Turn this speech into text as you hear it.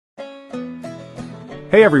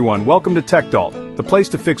Hey everyone, welcome to TechDalt, the place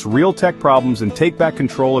to fix real tech problems and take back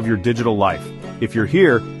control of your digital life. If you're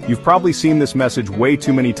here, you've probably seen this message way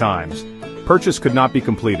too many times. Purchase could not be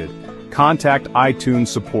completed. Contact iTunes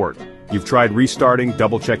support. You've tried restarting,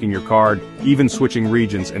 double-checking your card, even switching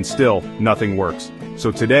regions, and still, nothing works.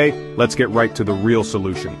 So today, let's get right to the real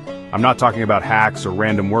solution. I'm not talking about hacks or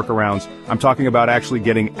random workarounds, I'm talking about actually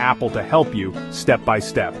getting Apple to help you, step by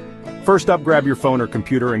step. First up, grab your phone or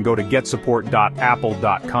computer and go to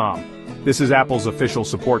getsupport.apple.com. This is Apple's official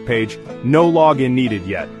support page, no login needed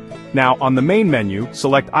yet. Now, on the main menu,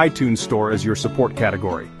 select iTunes Store as your support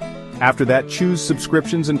category. After that, choose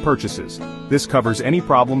Subscriptions and Purchases. This covers any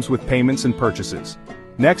problems with payments and purchases.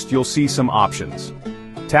 Next, you'll see some options.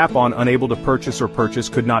 Tap on Unable to Purchase or Purchase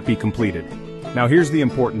could not be completed. Now here's the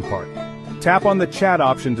important part. Tap on the chat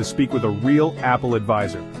option to speak with a real Apple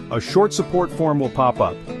advisor. A short support form will pop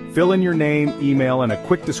up. Fill in your name, email, and a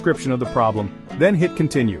quick description of the problem, then hit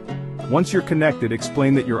Continue. Once you're connected,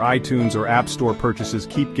 explain that your iTunes or App Store purchases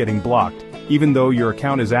keep getting blocked, even though your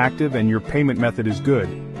account is active and your payment method is good.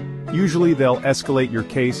 Usually they'll escalate your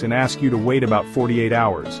case and ask you to wait about 48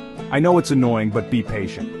 hours. I know it's annoying, but be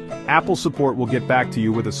patient. Apple support will get back to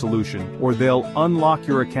you with a solution, or they'll unlock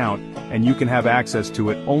your account and you can have access to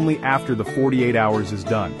it only after the 48 hours is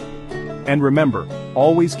done. And remember,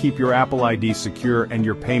 always keep your Apple ID secure and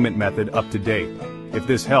your payment method up to date. If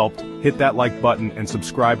this helped, hit that like button and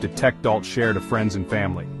subscribe to TechDalt Share to friends and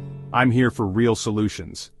family. I'm here for real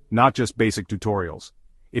solutions, not just basic tutorials.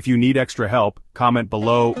 If you need extra help, comment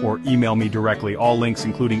below or email me directly. All links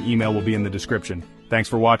including email will be in the description. Thanks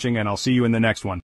for watching and I'll see you in the next one.